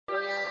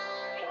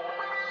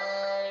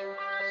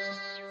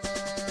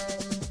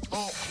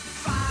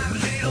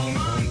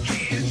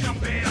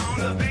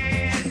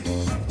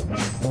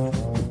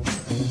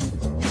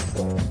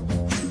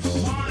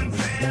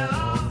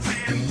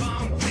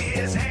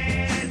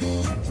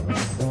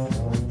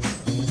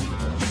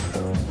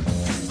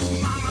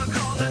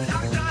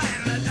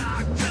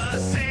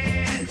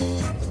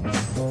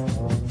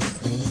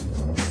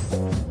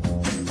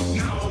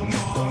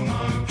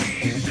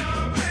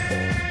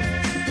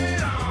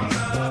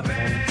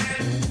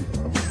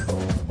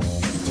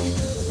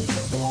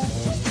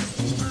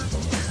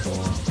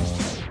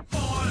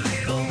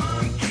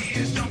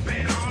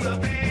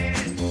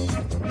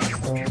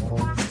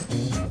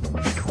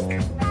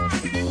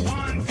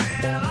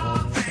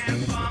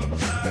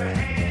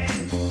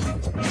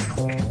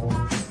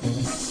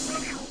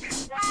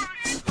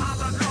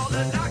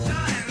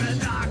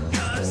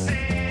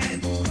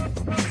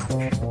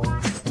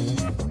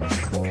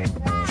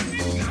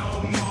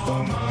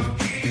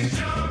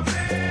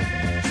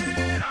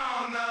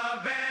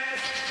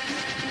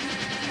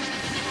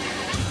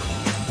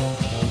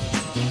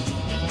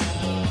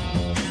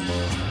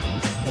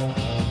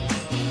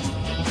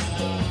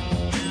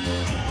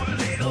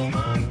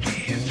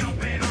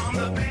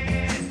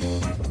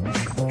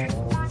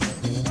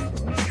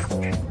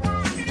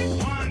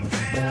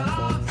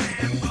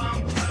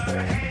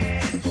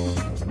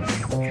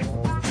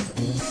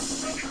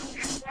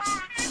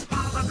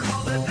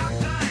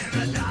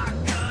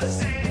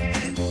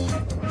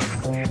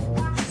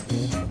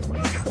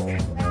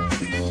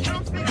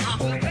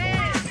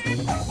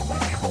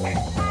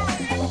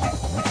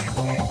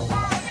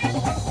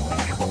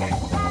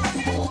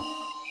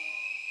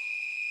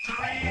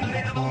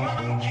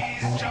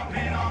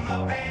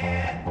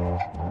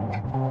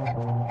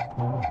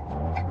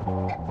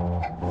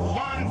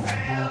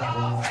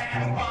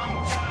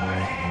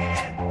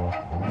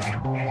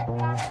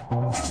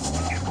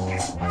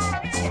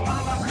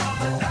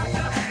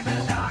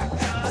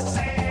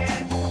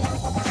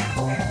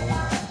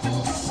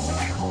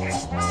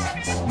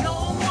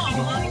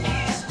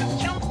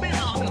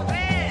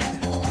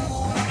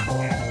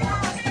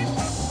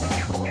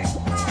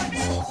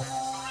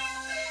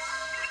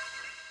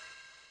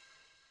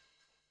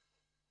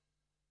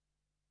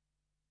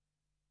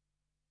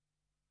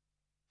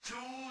Two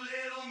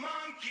little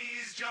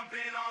monkeys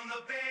jumping on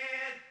the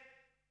bed.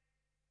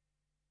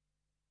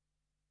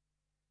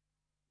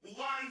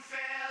 One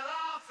fell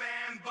off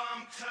and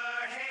bumped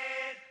her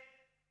head.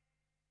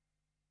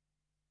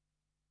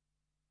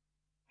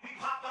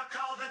 Papa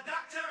called the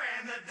doctor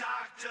and the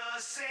doctor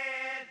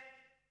said,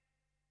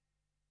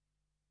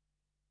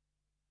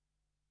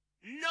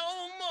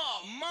 "No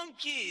more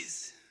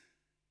monkeys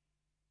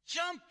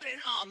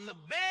jumping on the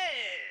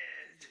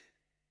bed."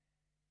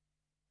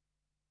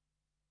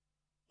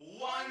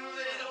 One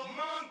little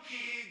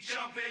monkey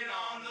jumping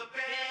on the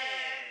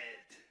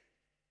bed.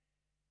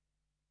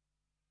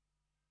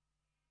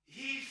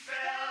 He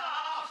fell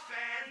off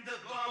and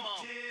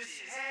bumped his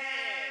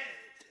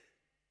head.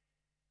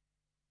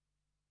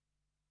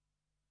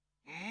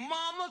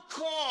 Mama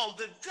called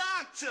the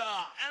doctor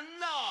and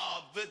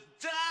the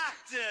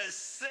doctor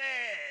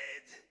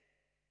said,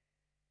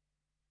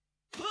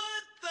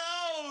 "Put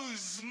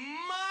those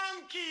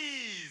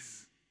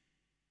monkeys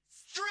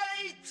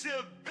straight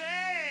to bed."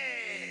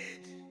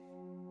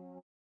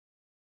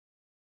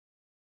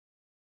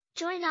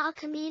 Join our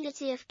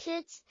community of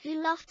kids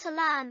who love to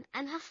learn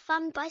and have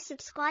fun by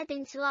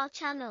subscribing to our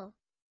channel.